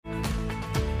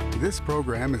This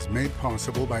program is made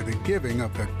possible by the giving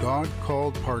of the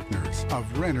God-called partners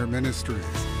of Renner Ministries.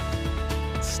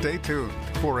 Stay tuned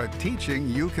for a teaching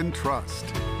you can trust,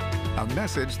 a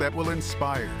message that will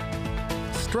inspire,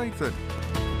 strengthen,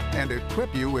 and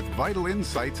equip you with vital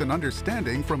insights and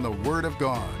understanding from the Word of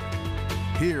God.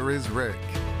 Here is Rick.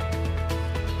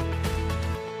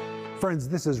 Friends,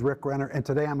 this is Rick Renner, and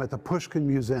today I'm at the Pushkin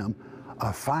Museum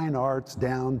of Fine Arts,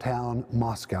 downtown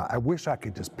Moscow. I wish I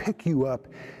could just pick you up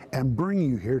and bring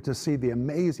you here to see the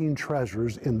amazing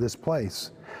treasures in this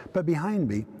place. But behind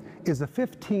me is a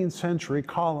 15th century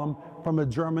column from a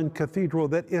German cathedral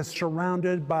that is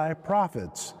surrounded by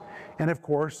prophets. And of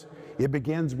course, it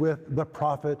begins with the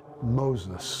prophet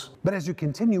Moses. But as you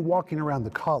continue walking around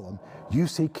the column, you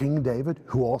see King David,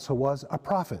 who also was a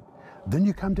prophet. Then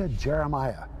you come to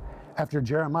Jeremiah. After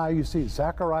Jeremiah, you see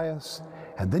Zacharias,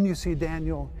 and then you see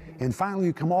Daniel, and finally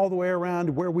you come all the way around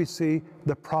to where we see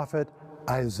the prophet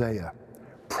Isaiah.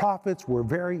 Prophets were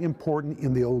very important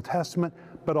in the Old Testament,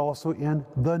 but also in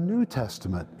the New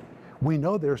Testament. We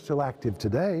know they're still active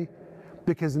today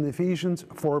because in Ephesians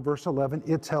 4 verse 11,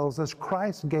 it tells us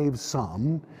Christ gave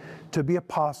some to be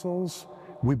apostles.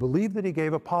 We believe that he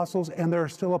gave apostles, and there are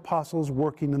still apostles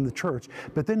working in the church.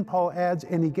 But then Paul adds,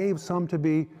 and he gave some to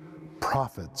be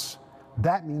prophets.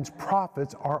 That means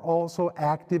prophets are also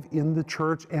active in the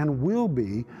church and will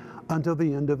be until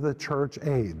the end of the church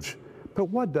age. But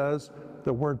what does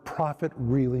the word prophet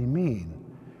really mean?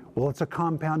 Well, it's a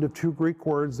compound of two Greek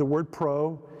words, the word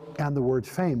pro and the word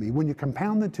phemi. When you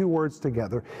compound the two words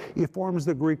together, it forms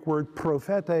the Greek word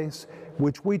prophetes,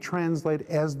 which we translate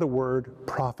as the word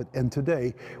prophet. And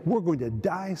today, we're going to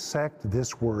dissect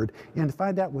this word and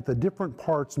find out what the different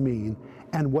parts mean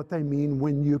and what they mean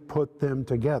when you put them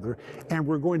together. And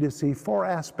we're going to see four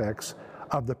aspects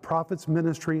of the prophet's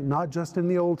ministry, not just in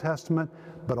the Old Testament,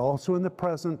 but also in the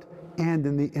present and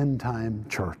in the end time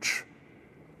church.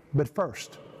 But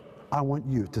first, I want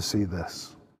you to see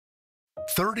this.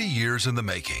 30 years in the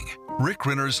making, Rick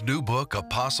Renner's new book,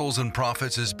 Apostles and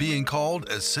Prophets, is being called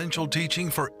Essential Teaching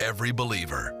for Every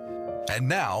Believer. And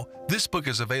now, this book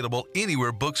is available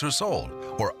anywhere books are sold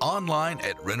or online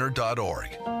at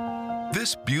Renner.org.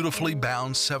 This beautifully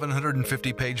bound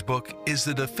 750-page book is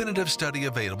the definitive study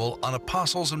available on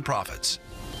apostles and prophets.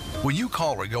 When you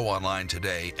call or go online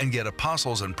today and get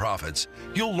Apostles and Prophets,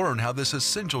 you'll learn how this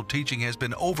essential teaching has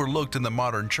been overlooked in the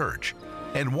modern church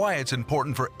and why it's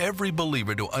important for every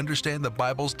believer to understand the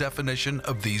Bible's definition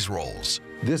of these roles.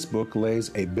 This book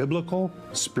lays a biblical,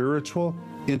 spiritual,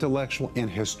 intellectual, and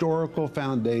historical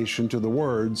foundation to the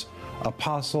words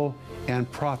apostle and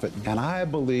prophet. And I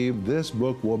believe this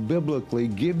book will biblically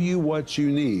give you what you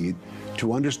need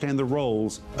to understand the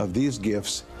roles of these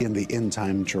gifts in the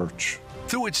end-time church.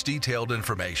 Through its detailed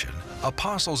information,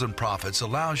 Apostles and Prophets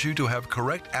allows you to have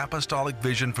correct apostolic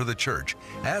vision for the church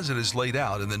as it is laid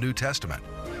out in the New Testament,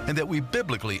 and that we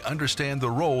biblically understand the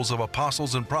roles of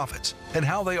apostles and prophets and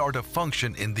how they are to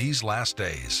function in these last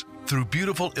days. Through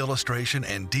beautiful illustration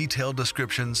and detailed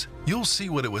descriptions, you'll see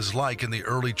what it was like in the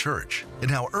early church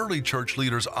and how early church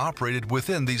leaders operated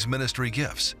within these ministry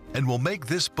gifts, and will make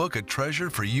this book a treasure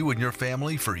for you and your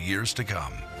family for years to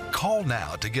come. Call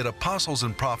now to get Apostles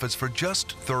and Prophets for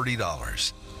just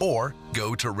 $30, or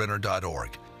go to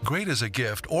Renner.org. Great as a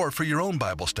gift or for your own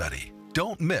Bible study.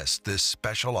 Don't miss this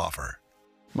special offer.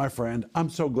 My friend, I'm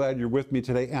so glad you're with me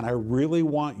today, and I really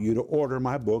want you to order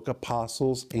my book,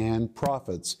 Apostles and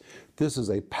Prophets. This is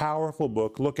a powerful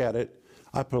book. Look at it.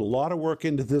 I put a lot of work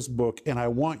into this book, and I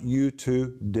want you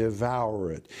to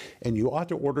devour it. And you ought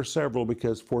to order several,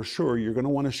 because for sure you're going to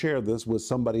want to share this with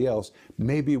somebody else,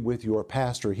 maybe with your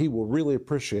pastor. He will really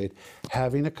appreciate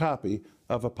having a copy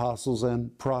of Apostles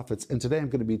and Prophets. And today I'm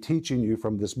going to be teaching you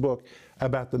from this book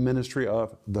about the ministry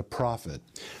of the prophet.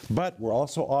 But we're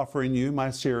also offering you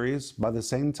my series by the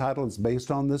same title. It's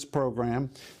based on this program.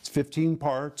 It's 15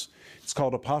 parts. It's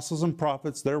called Apostles and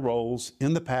Prophets, Their Roles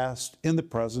in the Past, in the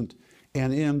Present,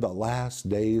 and in the Last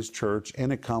Days Church.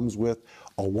 And it comes with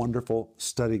a wonderful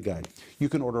study guide. You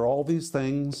can order all these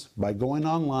things by going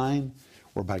online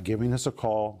or by giving us a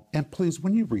call. And please,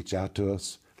 when you reach out to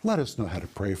us, let us know how to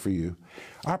pray for you.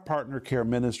 Our Partner Care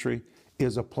Ministry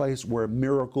is a place where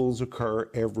miracles occur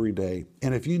every day.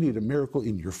 And if you need a miracle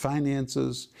in your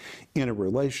finances, in a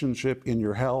relationship, in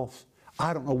your health,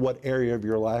 I don't know what area of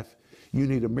your life you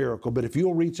need a miracle, but if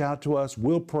you'll reach out to us,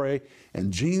 we'll pray,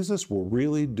 and Jesus will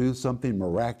really do something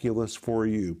miraculous for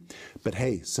you. But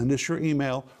hey, send us your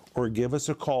email or give us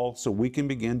a call so we can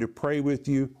begin to pray with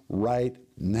you right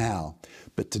now.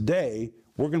 But today,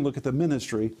 we're going to look at the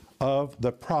ministry of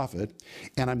the prophet,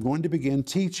 and I'm going to begin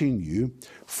teaching you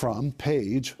from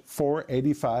page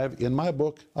 485 in my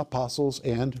book, Apostles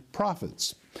and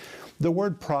Prophets. The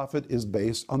word prophet is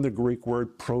based on the Greek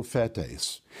word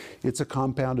prophetes. It's a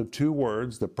compound of two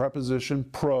words, the preposition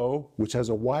pro, which has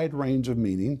a wide range of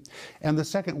meaning, and the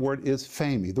second word is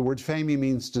phemi. The word phemi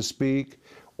means to speak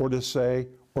or to say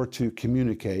or to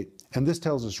communicate. And this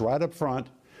tells us right up front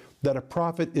that a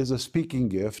prophet is a speaking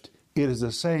gift, it is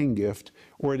a saying gift,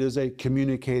 or it is a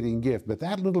communicating gift. But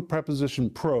that little preposition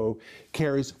pro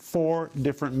carries four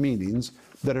different meanings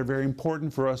that are very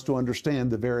important for us to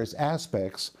understand the various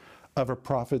aspects of a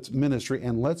prophet's ministry.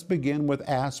 And let's begin with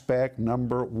aspect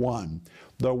number one.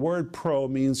 The word pro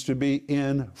means to be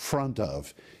in front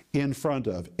of, and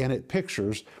it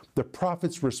pictures the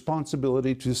prophet's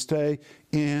responsibility to stay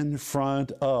in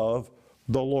front of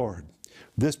the Lord.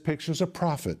 This pictures a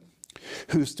prophet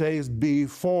who stays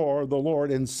before the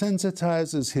Lord and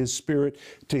sensitizes his spirit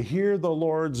to hear the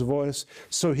Lord's voice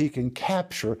so he can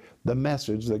capture the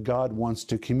message that God wants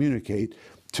to communicate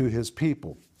to his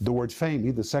people. The word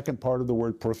phemi, the second part of the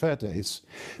word prophetes,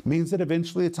 means that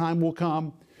eventually a time will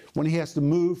come when he has to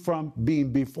move from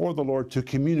being before the Lord to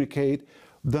communicate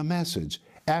the message.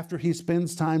 After he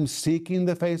spends time seeking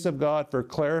the face of God for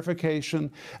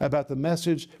clarification about the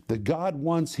message that God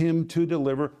wants him to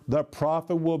deliver, the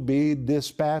prophet will be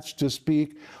dispatched to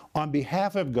speak on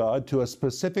behalf of God to a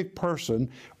specific person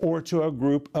or to a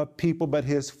group of people. But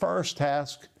his first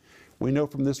task, we know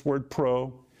from this word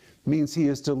pro, means he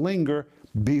is to linger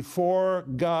before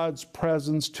God's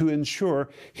presence to ensure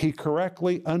he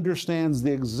correctly understands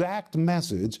the exact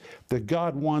message that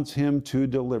God wants him to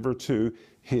deliver to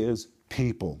his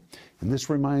people. And this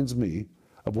reminds me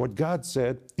of what God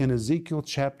said in Ezekiel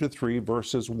chapter 3,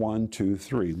 verses 1 to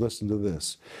 3. Listen to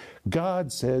this.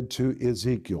 God said to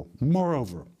Ezekiel,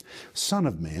 "Moreover, Son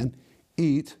of man,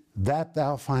 eat that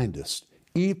thou findest.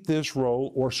 Eat this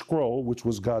roll or scroll," which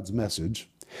was God's message,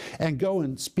 "and go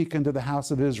and speak unto the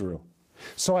house of Israel."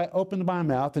 So I opened my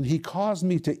mouth, and he caused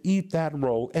me to eat that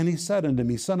roll. And he said unto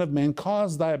me, "Son of man,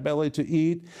 cause thy belly to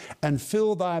eat, and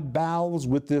fill thy bowels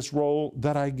with this roll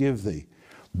that I give thee."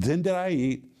 Then did I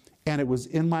eat, and it was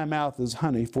in my mouth as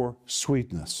honey for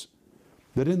sweetness.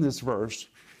 That in this verse,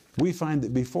 we find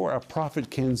that before a prophet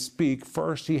can speak,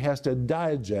 first he has to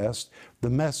digest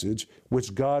the message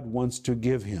which God wants to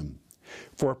give him.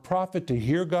 For a prophet to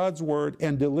hear God's word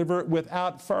and deliver it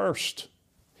without first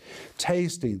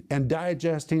tasting and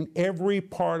digesting every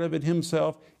part of it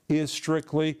himself is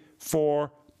strictly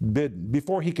forbidden.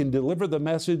 Before he can deliver the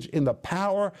message in the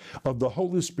power of the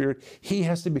Holy Spirit, he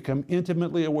has to become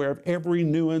intimately aware of every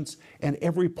nuance and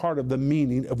every part of the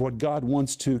meaning of what God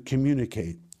wants to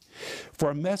communicate. For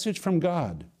a message from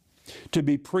God to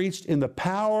be preached in the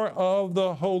power of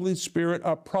the Holy Spirit,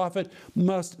 a prophet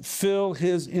must fill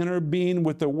his inner being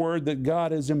with the word that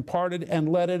God has imparted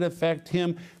and let it affect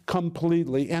him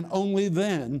completely. And only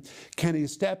then can he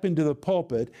step into the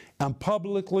pulpit and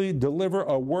publicly deliver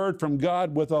a word from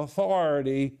God with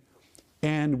authority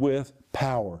and with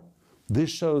power. This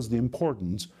shows the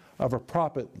importance of a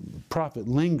prophet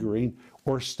lingering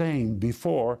or staying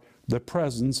before the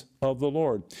presence of the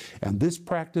Lord. And this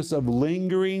practice of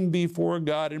lingering before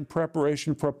God in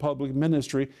preparation for public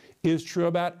ministry is true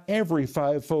about every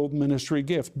fivefold ministry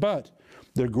gift. But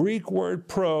the Greek word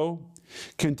pro,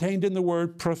 contained in the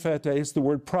word prophetes, the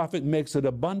word prophet, makes it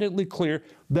abundantly clear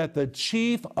that the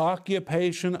chief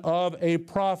occupation of a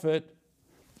prophet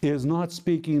is not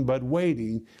speaking but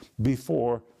waiting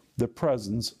before the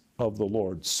presence of the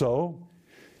Lord. So,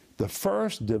 the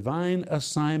first divine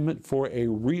assignment for a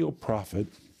real prophet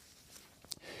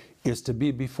is to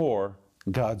be before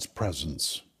God's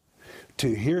presence,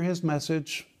 to hear his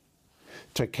message,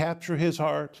 to capture his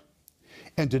heart,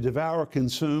 and to devour,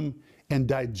 consume, and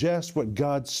digest what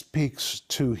God speaks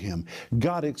to him.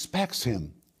 God expects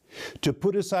him to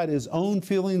put aside his own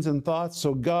feelings and thoughts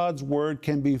so God's word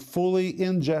can be fully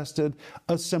ingested,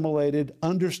 assimilated,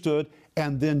 understood,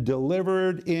 and then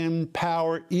delivered in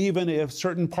power. Even if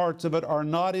certain parts of it are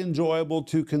not enjoyable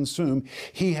to consume,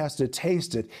 he has to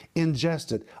taste it,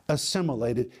 ingest it,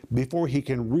 assimilate it before he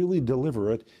can really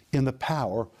deliver it in the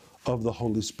power of the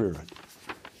Holy Spirit.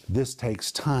 This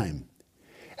takes time.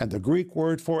 And the Greek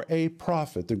word for a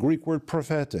prophet, the Greek word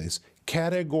prophetes,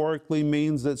 categorically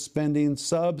means that spending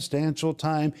substantial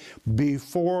time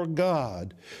before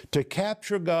God to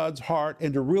capture God's heart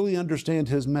and to really understand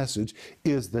his message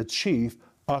is the chief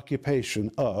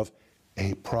occupation of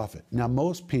a prophet. Now,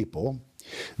 most people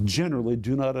generally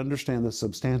do not understand the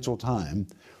substantial time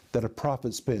that a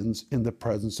prophet spends in the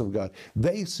presence of God.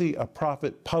 They see a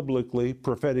prophet publicly,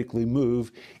 prophetically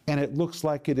move, and it looks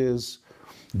like it is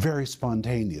very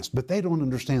spontaneous. But they don't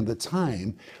understand the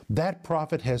time that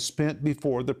prophet has spent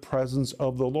before the presence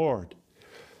of the Lord.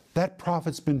 That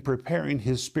prophet's been preparing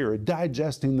his spirit,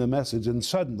 digesting the message, and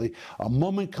suddenly a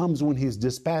moment comes when he's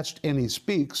dispatched and he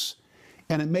speaks,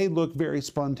 and it may look very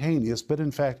spontaneous, but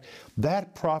in fact,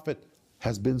 that prophet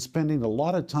has been spending a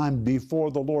lot of time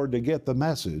before the Lord to get the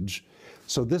message.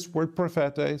 So this word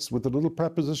prophetes, with the little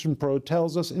preposition pro,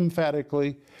 tells us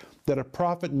emphatically that a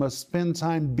prophet must spend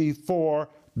time before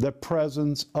the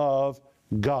presence of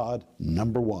God,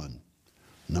 number one.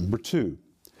 Number two,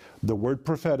 the word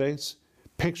prophetes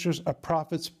pictures a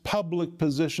prophet's public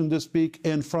position to speak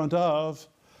in front of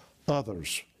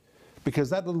others.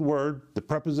 Because that little word, the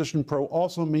preposition pro,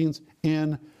 also means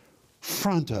in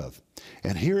front of.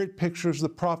 And here it pictures the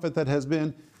prophet that has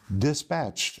been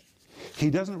dispatched. He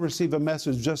doesn't receive a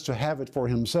message just to have it for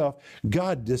himself.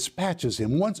 God dispatches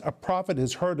him. Once a prophet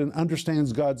has heard and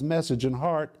understands God's message in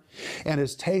heart and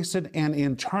has tasted and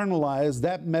internalized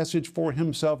that message for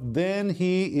himself, then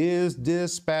he is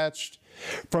dispatched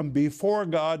from before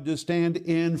God to stand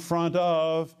in front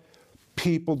of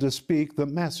people to speak the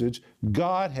message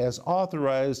God has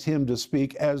authorized him to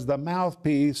speak as the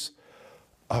mouthpiece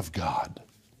of God.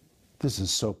 This is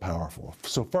so powerful.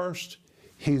 So first,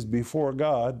 he's before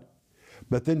God,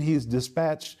 but then he's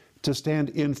dispatched to stand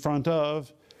in front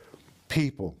of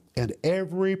people. And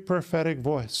every prophetic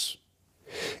voice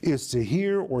is to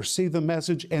hear or see the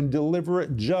message and deliver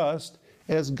it just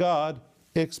as God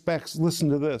expects. Listen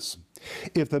to this.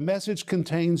 If the message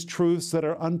contains truths that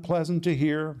are unpleasant to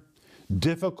hear,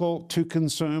 difficult to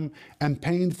consume, and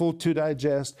painful to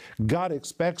digest, God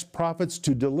expects prophets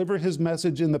to deliver his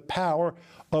message in the power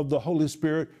of the Holy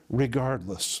Spirit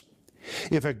regardless.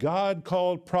 If a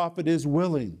God-called prophet is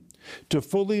willing to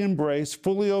fully embrace,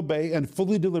 fully obey, and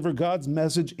fully deliver God's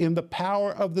message in the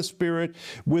power of the Spirit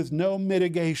with no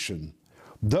mitigation,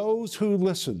 those who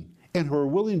listen and who are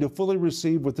willing to fully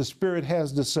receive what the Spirit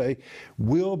has to say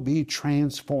will be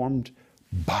transformed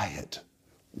by it.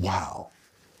 Wow.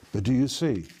 But do you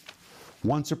see,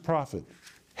 once a prophet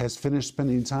has finished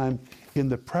spending time in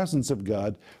the presence of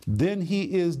God, then he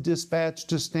is dispatched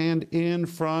to stand in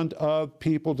front of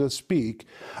people to speak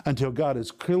until God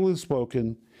has clearly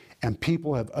spoken and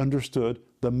people have understood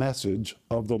the message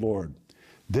of the Lord.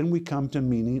 Then we come to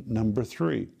meaning number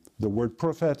three. The word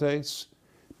prophetes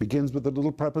begins with a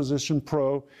little preposition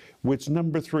pro, which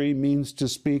number three means to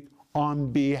speak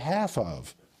on behalf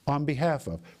of. On behalf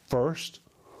of. First,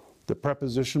 the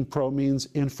preposition pro means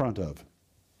in front of.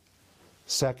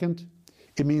 Second,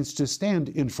 it means to stand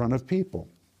in front of people.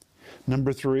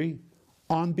 Number three,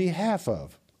 on behalf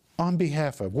of. On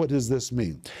behalf of. What does this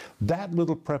mean? That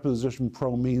little preposition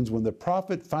pro means when the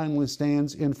prophet finally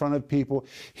stands in front of people,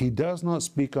 he does not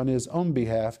speak on his own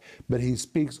behalf, but he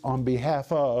speaks on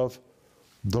behalf of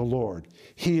the Lord.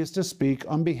 He is to speak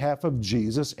on behalf of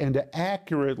Jesus and to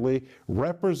accurately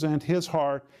represent his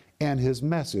heart and his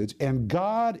message. And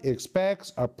God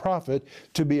expects a prophet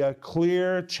to be a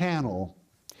clear channel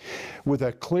with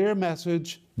a clear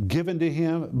message given to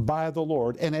him by the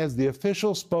Lord. And as the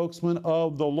official spokesman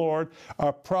of the Lord,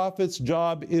 a prophet's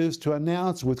job is to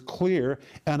announce with clear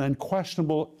and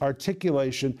unquestionable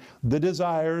articulation the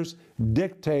desires,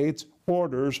 dictates,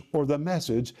 orders, or the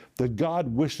message that God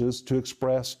wishes to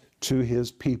express to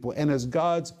his people. And as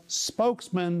God's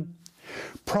spokesman,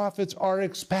 prophets are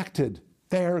expected,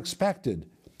 they are expected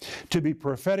to be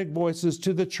prophetic voices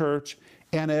to the church,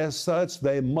 and as such,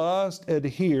 they must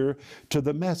adhere to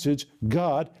the message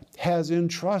God has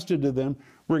entrusted to them,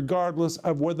 regardless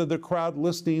of whether the crowd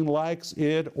listening likes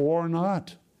it or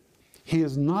not. He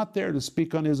is not there to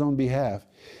speak on his own behalf.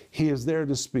 He is there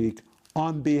to speak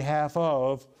on behalf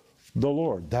of the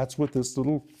Lord. That's what this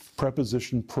little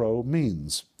preposition pro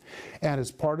means. And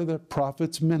as part of the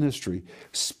prophet's ministry,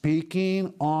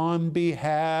 speaking on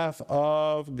behalf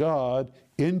of God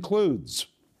includes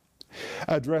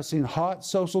addressing hot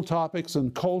social topics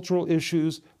and cultural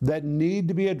issues that need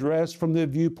to be addressed from the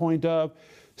viewpoint of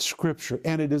Scripture.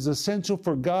 And it is essential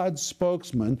for God's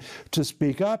spokesman to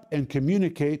speak up and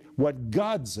communicate what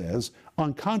God says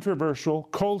on controversial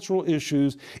cultural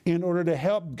issues in order to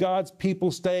help God's people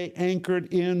stay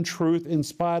anchored in truth in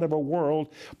spite of a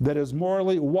world that is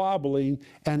morally wobbling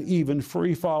and even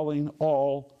free-falling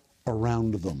all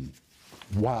around them.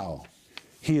 Wow.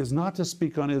 He is not to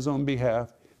speak on his own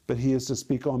behalf, but he is to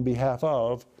speak on behalf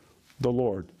of the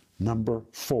Lord. Number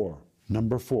four.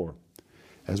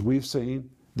 As we've seen,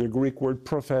 the Greek word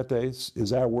prophetes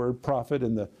is our word prophet,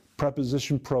 and the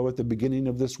preposition pro at the beginning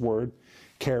of this word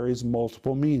carries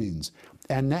multiple meanings.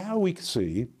 And now we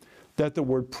see that the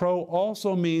word pro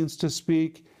also means to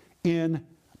speak in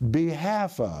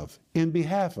behalf of, in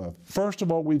behalf of. First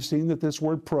of all, we've seen that this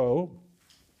word pro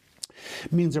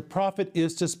means a prophet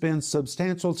is to spend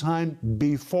substantial time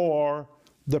before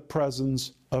the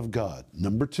presence of God.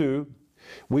 Number two,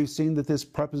 we've seen that this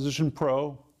preposition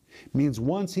pro means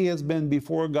once he has been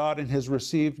before God and has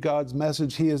received God's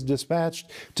message, he is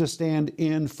dispatched to stand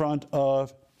in front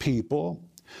of people.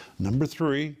 Number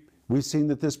three, we've seen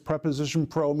that this preposition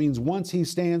pro means once he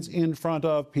stands in front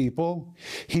of people,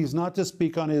 he's not to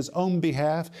speak on his own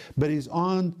behalf, but he's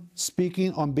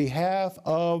speaking on behalf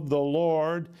of the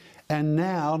Lord. And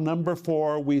now, number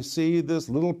four, we see this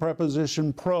little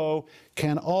preposition pro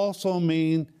can also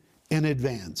mean in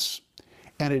advance.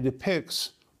 And it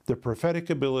depicts the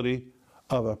prophetic ability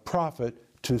of a prophet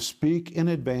to speak in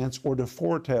advance or to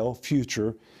foretell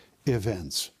future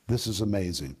events. This is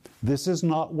amazing. This is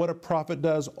not what a prophet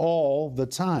does all the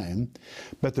time,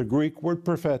 but the Greek word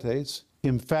prophetes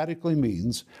emphatically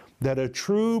means that a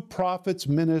true prophet's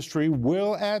ministry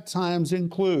will at times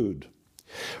include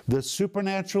the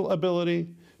supernatural ability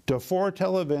to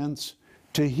foretell events,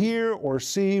 to hear or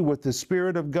see what the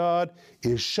Spirit of God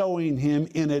is showing him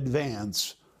in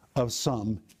advance of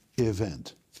some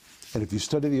event. And if you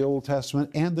study the Old Testament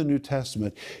and the New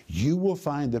Testament, you will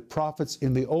find that prophets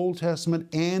in the Old Testament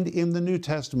and in the New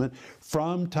Testament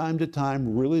from time to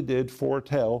time really did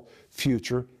foretell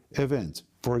future events.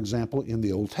 For example, in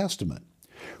the Old Testament,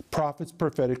 prophets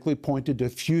prophetically pointed to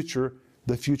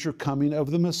the future coming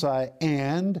of the Messiah,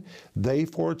 and they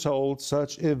foretold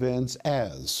such events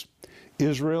as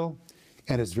Israel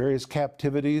and its various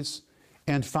captivities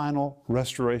and final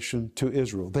restoration to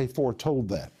Israel. They foretold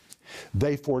that.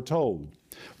 They foretold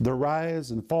the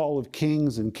rise and fall of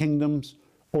kings and kingdoms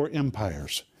or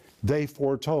empires. They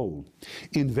foretold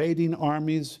invading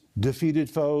armies, defeated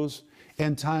foes,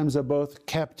 and times of both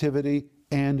captivity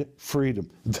and freedom.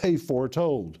 They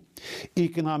foretold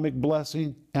economic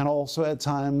blessing and also at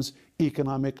times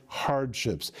economic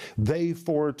hardships. They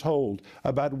foretold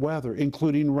about weather,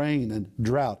 including rain and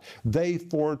drought. They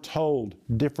foretold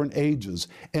different ages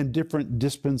and different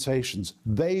dispensations.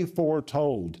 They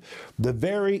foretold the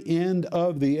very end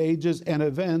of the ages and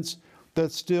events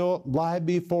that still lie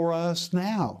before us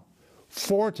now.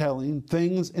 Foretelling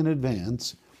things in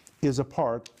advance is a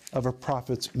part of a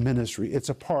prophet's ministry. It's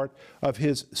a part of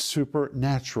his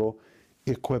supernatural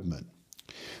equipment.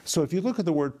 So if you look at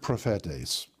the word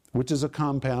prophetes, which is a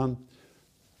compound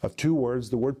of two words,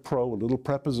 the word pro, a little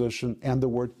preposition, and the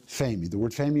word phemi. The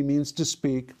word phemi means to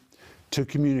speak, to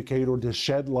communicate, or to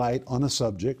shed light on a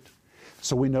subject.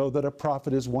 So we know that a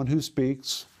prophet is one who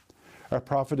speaks. A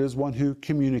prophet is one who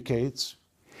communicates.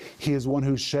 He is one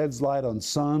who sheds light on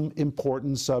some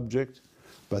important subject.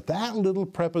 But that little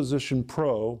preposition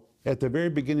pro at the very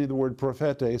beginning of the word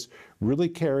prophetes really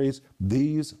carries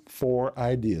these four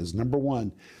ideas. Number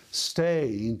one,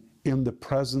 staying in the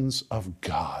presence of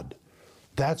God.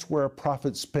 That's where a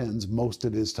prophet spends most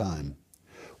of his time.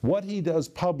 What he does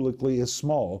publicly is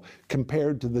small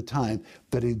compared to the time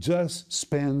that he just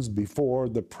spends before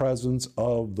the presence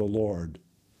of the Lord.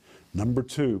 Number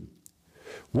two,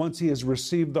 once he has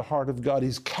received the heart of God,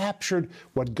 he's captured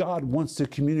what God wants to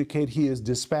communicate, he is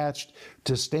dispatched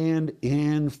to stand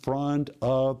in front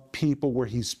of people where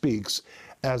he speaks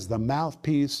as the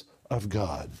mouthpiece of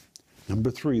God.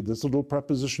 Number three, this little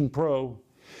preposition pro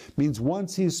means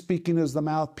once he's speaking as the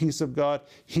mouthpiece of God,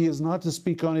 he is not to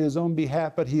speak on his own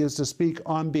behalf, but he is to speak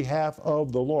on behalf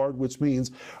of the Lord, which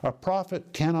means a prophet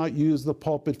cannot use the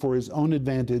pulpit for his own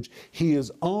advantage. He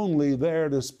is only there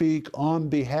to speak on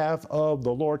behalf of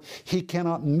the Lord. He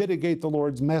cannot mitigate the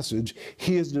Lord's message.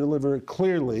 He is to deliver it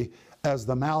clearly as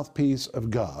the mouthpiece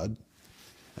of God.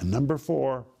 And number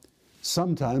four,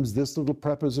 sometimes this little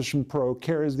preposition pro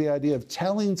carries the idea of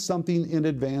telling something in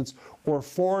advance or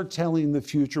foretelling the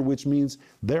future, which means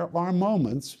there are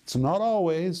moments, it's not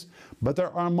always, but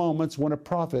there are moments when a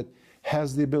prophet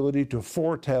has the ability to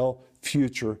foretell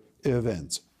future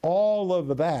events. All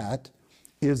of that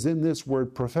is in this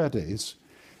word prophetes,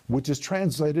 which is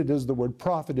translated as the word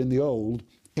prophet in the Old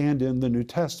and in the New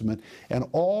Testament. And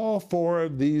all four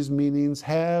of these meanings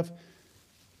have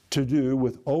to do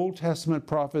with Old Testament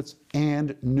prophets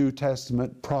and New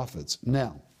Testament prophets.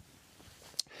 Now,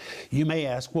 you may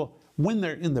ask, well, when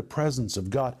they're in the presence of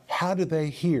God, how do they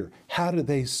hear? How do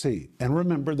they see? And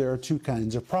remember, there are two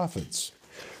kinds of prophets.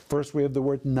 First, we have the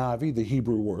word navi, the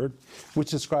Hebrew word, which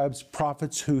describes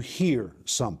prophets who hear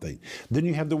something. Then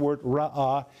you have the word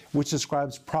ra'ah, which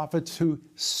describes prophets who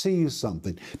see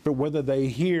something. But whether they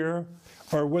hear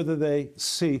or whether they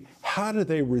see, how do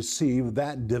they receive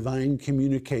that divine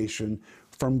communication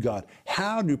from God?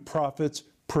 How do prophets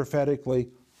prophetically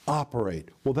operate?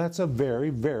 Well, that's a very,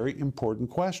 very important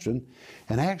question.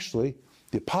 And actually,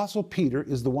 the Apostle Peter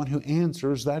is the one who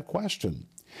answers that question.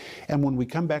 And when we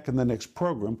come back in the next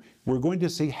program, we're going to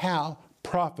see how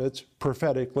prophets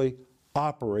prophetically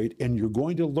operate, and you're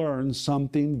going to learn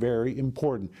something very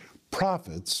important.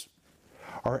 Prophets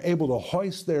are able to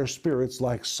hoist their spirits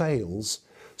like sails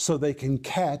so they can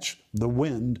catch the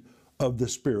wind of the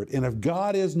Spirit. And if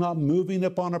God is not moving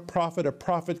upon a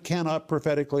prophet cannot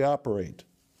prophetically operate.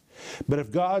 But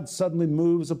if God suddenly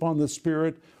moves upon the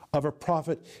spirit of a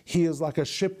prophet, he is like a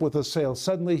ship with a sail.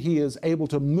 Suddenly he is able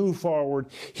to move forward.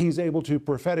 He's able to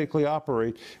prophetically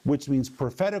operate, which means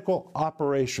prophetical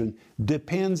operation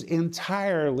depends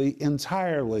entirely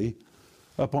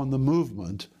upon the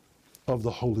movement of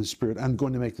the Holy Spirit. I'm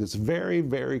going to make this very,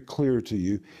 very clear to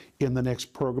you in the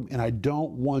next program, and I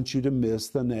don't want you to miss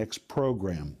the next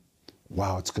program.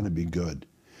 Wow, it's going to be good.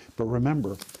 But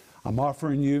remember, I'm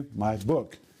offering you my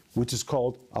book, which is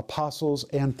called Apostles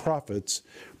and Prophets,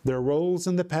 Their Roles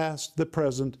in the Past, the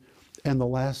Present, and the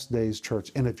Last Days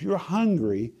Church. And if you're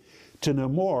hungry to know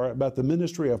more about the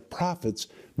ministry of prophets,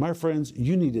 my friends,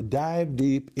 you need to dive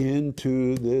deep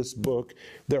into this book.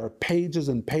 There are pages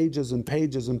and pages and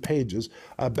pages and pages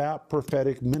about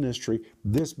prophetic ministry.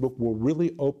 This book will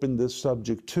really open this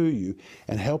subject to you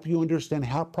and help you understand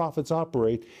how prophets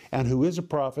operate and who is a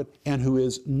prophet and who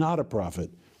is not a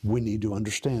prophet. We need to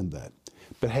understand that.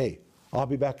 But hey, I'll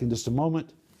be back in just a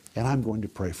moment, and I'm going to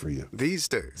pray for you. These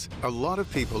days, a lot of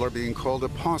people are being called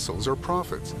apostles or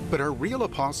prophets. But are real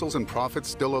apostles and prophets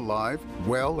still alive,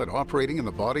 well, and operating in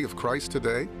the body of Christ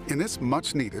today? In this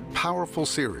much-needed, powerful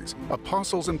series,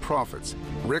 Apostles and Prophets,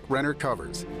 Rick Renner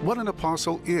covers what an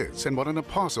apostle is and what an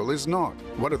apostle is not.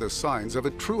 What are the signs of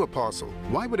a true apostle?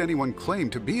 Why would anyone claim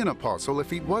to be an apostle if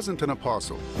he wasn't an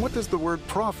apostle? What does the word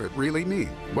prophet really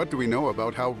mean? What do we know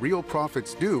about how real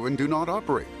prophets do and do not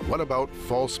operate? What about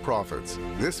false prophets?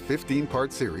 This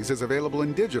 15-part series is available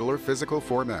in digital or physical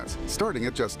formats, starting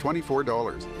at just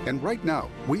 $24. And right now,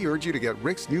 we urge you to get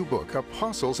Rick's new book,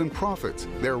 Apostles and Prophets,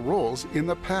 Their Roles in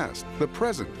the Past, the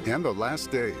Present, and the Last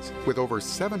Days, with over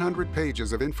 700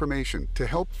 pages of information to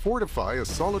help fortify a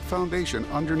solid foundation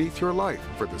underneath your life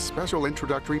for the special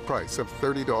introductory price of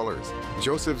 $30.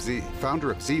 Joseph Z., founder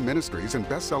of Z Ministries and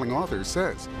best-selling author,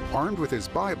 says, armed with his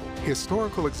Bible,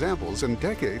 historical examples, and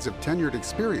decades of tenured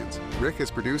experience, Rick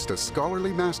has produced a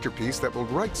scholarly masterpiece that will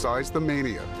right-size the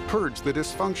mania, purge the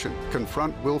dysfunction,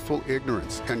 confront willful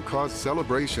ignorance, and cause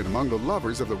celebration among the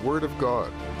lovers of the Word of God.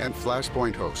 And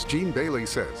Flashpoint host Gene Bailey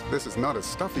says this is not a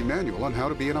stuffy manual on how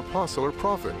to be an apostle or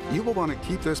prophet. You will want to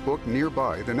keep this book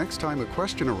nearby the next time a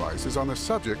question arises on the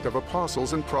subject of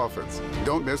apostles and prophets.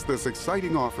 Don't miss this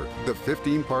exciting offer, the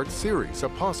 15-part series,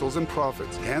 Apostles and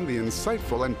Prophets, and the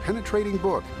insightful and penetrating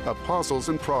book, Apostles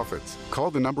and Prophets.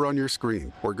 Call the number on your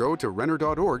screen or go to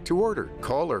Renner.org to order.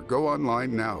 Call or go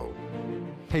online now.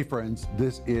 Hey friends,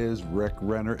 this is Rick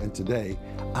Renner, and today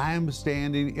I am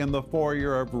standing in the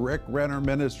foyer of Rick Renner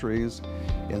Ministries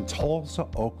in Tulsa,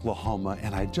 Oklahoma,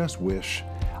 and I just wish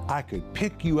I could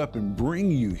pick you up and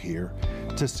bring you here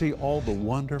to see all the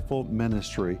wonderful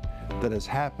ministry that is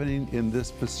happening in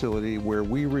this facility where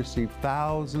we receive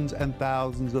thousands and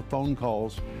thousands of phone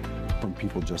calls from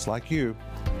people just like you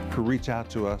who reach out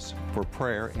to us for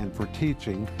prayer and for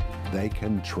teaching they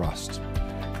can trust.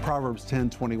 Proverbs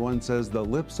 10:21 says, the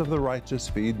lips of the righteous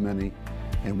feed many,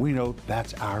 and we know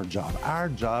that's our job. Our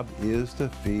job is to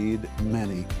feed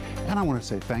many. And I want to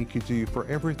say thank you to you for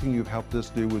everything you've helped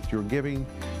us do with your giving.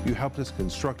 You helped us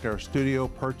construct our studio,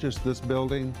 purchase this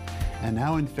building, and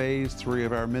now in phase 3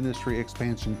 of our ministry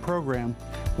expansion program,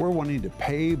 we're wanting to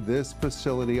pay this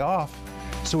facility off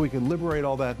so we can liberate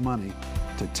all that money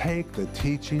to take the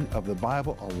teaching of the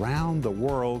Bible around the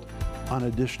world on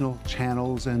additional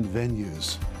channels and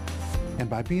venues. And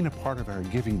by being a part of our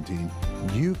giving team,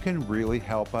 you can really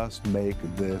help us make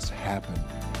this happen.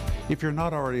 If you're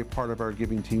not already a part of our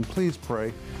giving team, please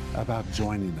pray about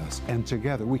joining us. And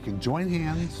together we can join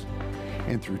hands,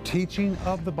 and through teaching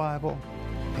of the Bible,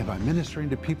 and by ministering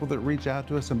to people that reach out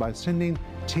to us, and by sending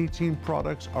teaching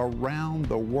products around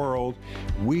the world,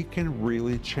 we can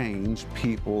really change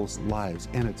people's lives.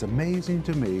 And it's amazing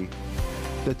to me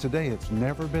that today it's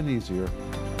never been easier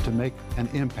to make an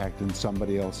impact in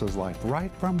somebody else's life,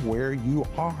 right from where you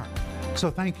are. So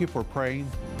thank you for praying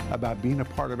about being a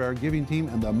part of our giving team.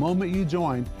 And the moment you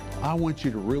join, I want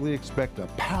you to really expect the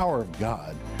power of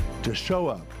God to show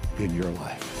up in your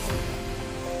life.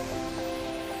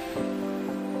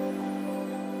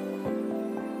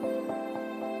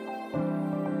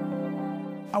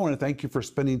 I want to thank you for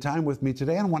spending time with me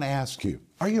today. And I want to ask you,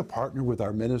 are you a partner with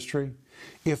our ministry?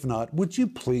 If not, would you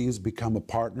please become a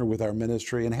partner with our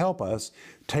ministry and help us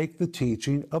take the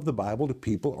teaching of the Bible to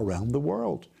people around the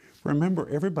world? Remember,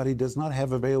 everybody does not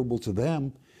have available to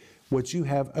them what you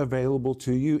have available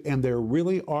to you. And there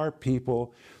really are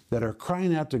people that are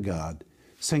crying out to God,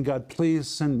 saying, God, please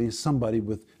send me somebody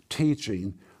with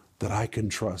teaching that I can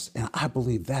trust. And I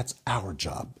believe that's our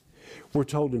job. We're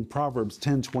told in Proverbs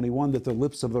 10:21 that the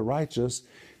lips of the righteous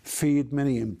feed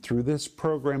many. And through this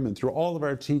program and through all of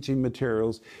our teaching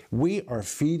materials, we are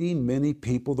feeding many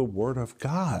people the Word of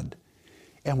God.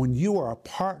 And when you are a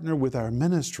partner with our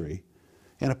ministry,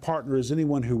 and a partner is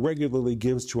anyone who regularly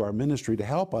gives to our ministry to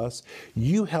help us,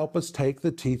 you help us take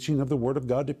the teaching of the Word of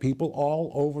God to people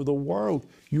all over the world.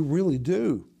 You really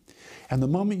do. And the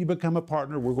moment you become a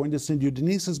partner, we're going to send you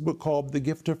Denise's book called The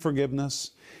Gift of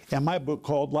Forgiveness and my book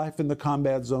called Life in the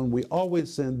Combat Zone. We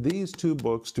always send these two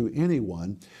books to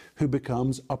anyone who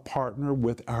becomes a partner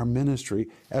with our ministry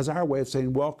as our way of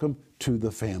saying welcome to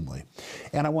the family.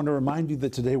 And I want to remind you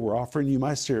that today we're offering you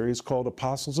my series called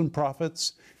Apostles and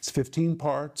Prophets. It's 15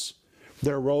 parts.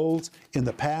 Their roles in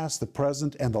the past, the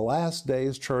present, and the last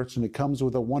days church, and it comes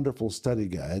with a wonderful study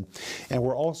guide. And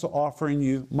we're also offering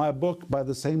you my book by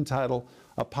the same title,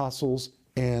 Apostles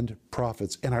and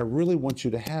Prophets. And I really want you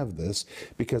to have this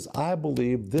because I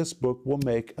believe this book will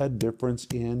make a difference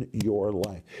in your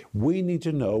life. We need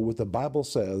to know what the Bible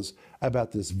says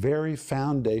about this very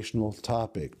foundational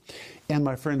topic. And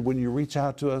my friend, when you reach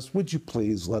out to us, would you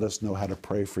please let us know how to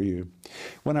pray for you?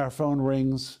 When our phone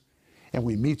rings, and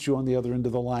we meet you on the other end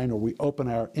of the line, or we open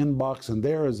our inbox and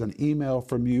there is an email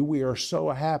from you, we are so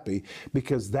happy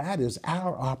because that is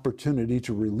our opportunity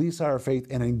to release our faith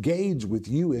and engage with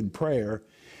you in prayer.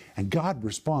 And God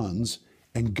responds,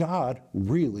 and God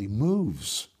really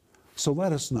moves. So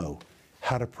let us know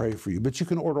how to pray for you. But you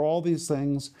can order all these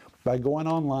things by going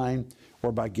online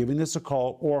or by giving us a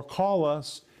call, or call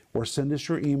us or send us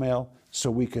your email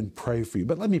so we can pray for you.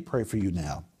 But let me pray for you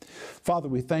now. Father,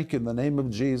 we thank you in the name of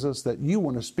Jesus that you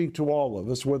want to speak to all of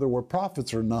us, whether we're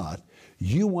prophets or not.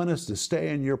 You want us to stay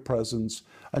in your presence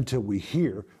until we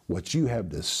hear what you have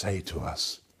to say to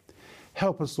us.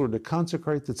 Help us, Lord, to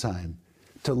consecrate the time,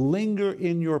 to linger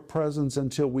in your presence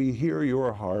until we hear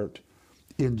your heart.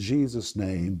 In Jesus'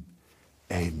 name,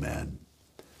 amen.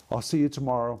 I'll see you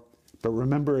tomorrow. But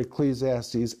remember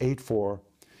Ecclesiastes 8:4.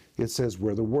 It says,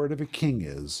 where the word of a king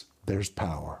is, there's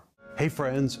power. Hey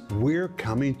friends, we're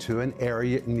coming to an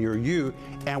area near you,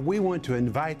 and we want to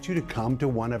invite you to come to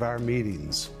one of our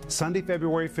meetings. Sunday,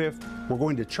 February 5th, we're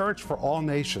going to Church for All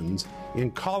Nations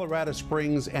in Colorado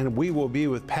Springs, and we will be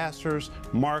with Pastors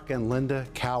Mark and Linda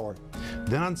Cowart.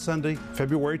 Then on Sunday,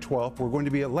 February 12th, we're going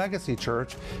to be at Legacy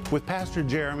Church with Pastor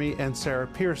Jeremy and Sarah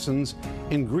Pearsons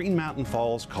in Green Mountain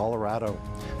Falls, Colorado.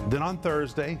 Then on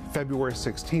Thursday, February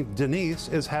 16th, Denise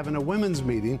is having a women's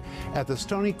meeting at the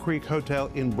Stony Creek Hotel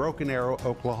in Broken Arrow,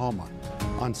 Oklahoma.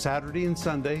 On Saturday and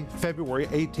Sunday, February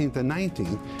 18th and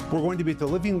 19th, we're going to be at the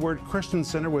Living Word Christian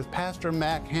Center with Pastor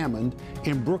Mac Hammond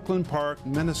in Brooklyn Park,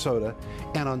 Minnesota.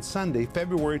 And on Sunday,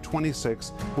 February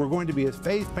 26th, we're going to be at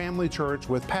Faith Family Church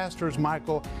with Pastors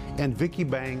Michael and Vicki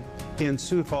Bang in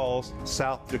Sioux Falls,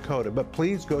 South Dakota. But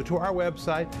please go to our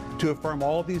website to affirm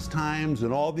all these times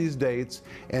and all these dates,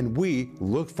 and we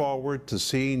look forward to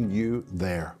seeing you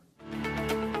there.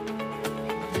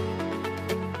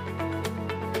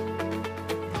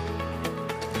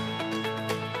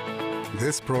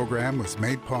 This program was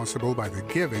made possible by the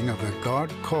giving of the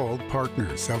God-called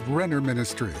partners of Renner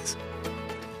Ministries.